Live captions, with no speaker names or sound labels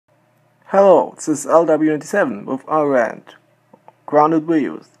Hello, this is LW97 with our rant. Grounded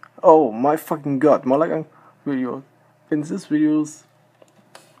videos. Oh my fucking god, more like a video. In this videos,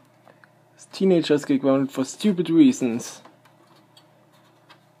 teenagers get grounded for stupid reasons.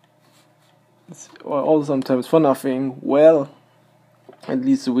 Or also sometimes for nothing. Well, at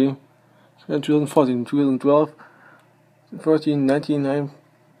least we in 2014, 2012,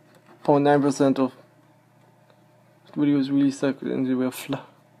 99.9% of videos really sucked and they were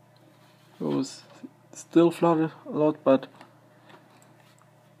it was still flooded a lot, but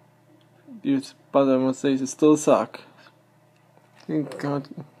I must say they still suck. You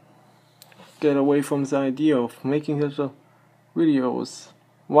can't get away from the idea of making such videos.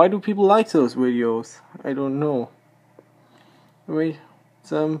 Why do people like those videos? I don't know. Maybe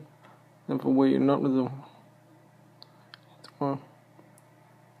some and for way not with them. For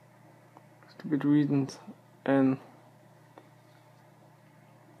stupid reasons, and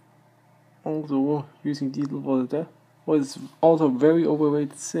also using diesel for that was also a very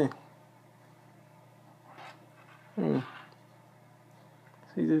overrated thing.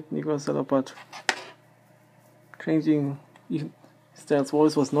 See that Nicolas but changing Stan's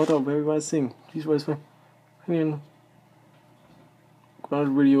voice was not a very wise thing. His voice for opinion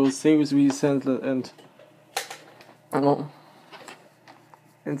grounded videos, series really senseless, and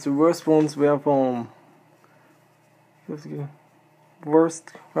the worst ones were from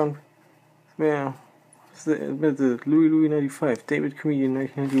worst one were the LW97, David Comedian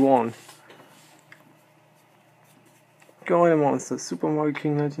 1991, Going Monster, Super Mario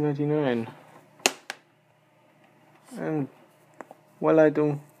King 1999, and well I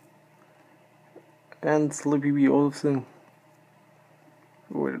don't, and Sleepy B Olsen.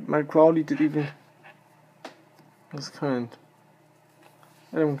 Mike Crowley did even was kind.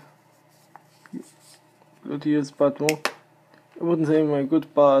 Good years, but more. I wouldn't say my good,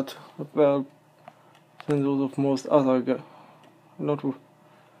 but well, than those of most other guys. Not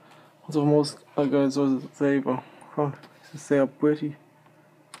most other guys, they are pretty,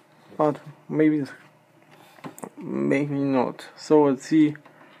 but maybe not. So let's see.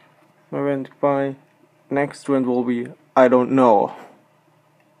 My rant by next rant will be I don't know.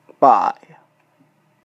 Bye.